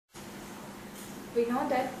We know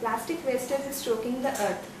that plastic wastage is choking the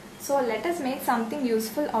earth. So let us make something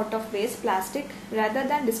useful out of waste plastic rather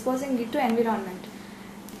than disposing it to environment.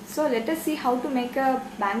 So let us see how to make a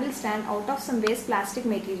bangle stand out of some waste plastic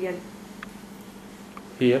material.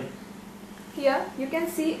 Here you can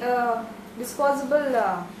see a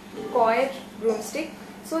disposable coir broomstick.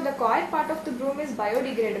 So the coir part of the broom is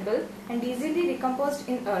biodegradable and easily decomposed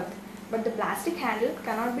in earth, but the plastic handle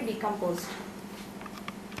cannot be decomposed.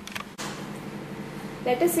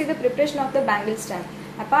 Let us see the preparation of the bangle stand.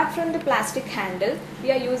 Apart from the plastic handle,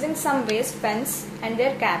 we are using some waste pens and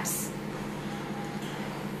their caps.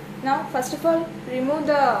 Now first of all, remove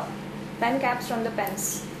the pen caps from the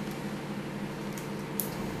pens.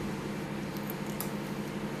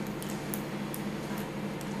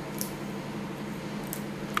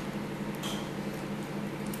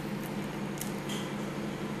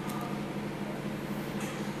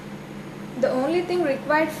 The only thing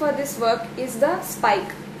required for this work is the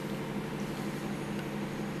spike,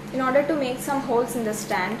 in order to make some holes in the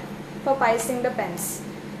stand for placing the pens.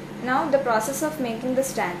 Now the process of making the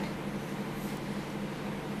stand.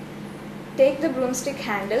 Take the broomstick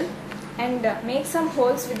handle and make some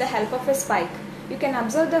holes with the help of a spike. You can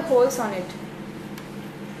observe the holes on it.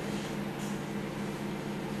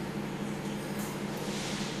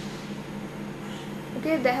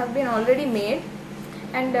 Okay, they have been already made.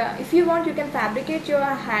 And if you want, you can fabricate your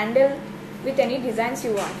handle with any designs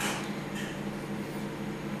you want.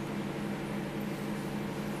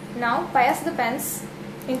 Now pass the pens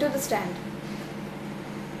into the stand.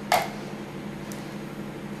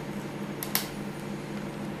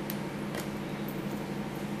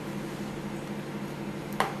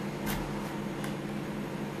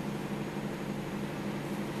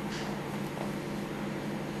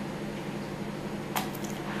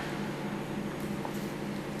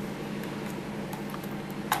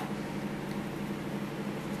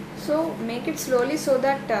 So make it slowly so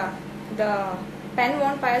that the pen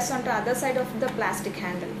won't pass on to the other side of the plastic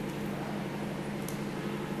handle.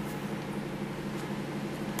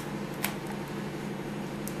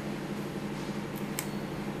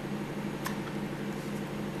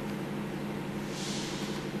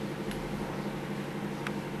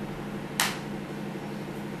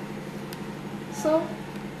 So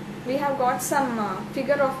we have got some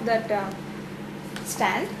figure of that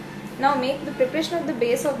stand. Now make the preparation of the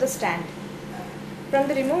base of the stand. From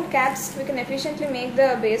the removed caps, we can efficiently make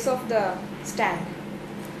the base of the stand.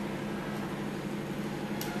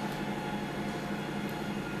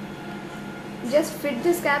 Just fit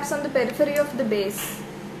these caps on the periphery of the base.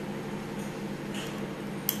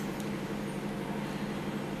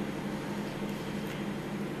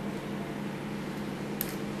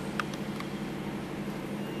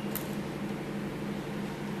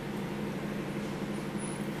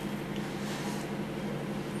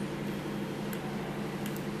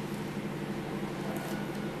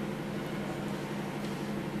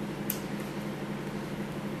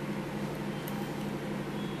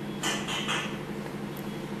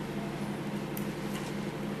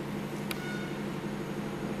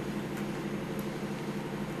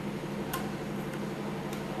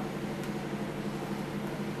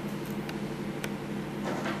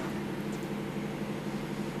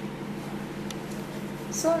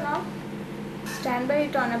 So now stand by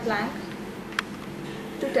it on a plank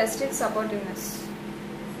to test its supportiveness.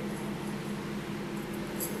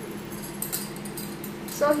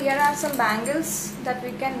 So here are some bangles that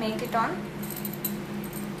we can make it on.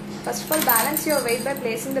 First of all, balance your weight by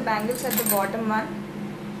placing the bangles at the bottom one.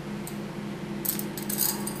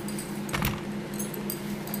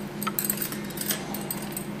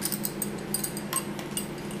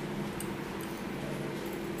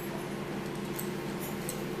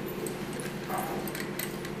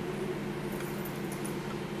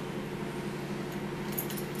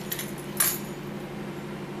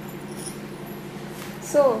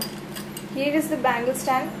 So here is the bangle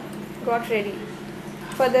stand got ready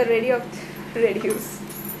for the ready use.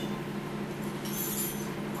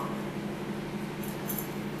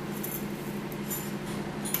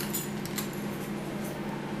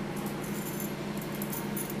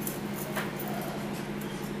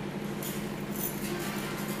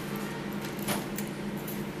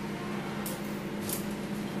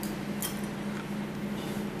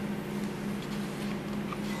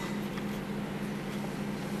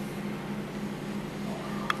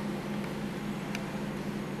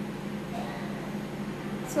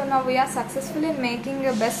 So now we are successfully making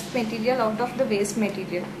a best material out of the waste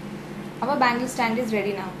material. Our bangle stand is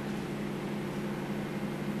ready now.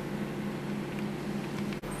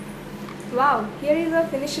 Wow, here is a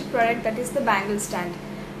finished product, that is the bangle stand.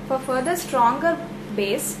 For further stronger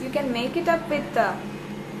base, you can make it up with a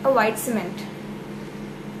white cement.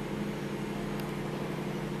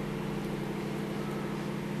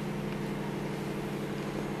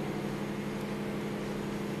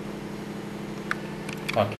 Okay.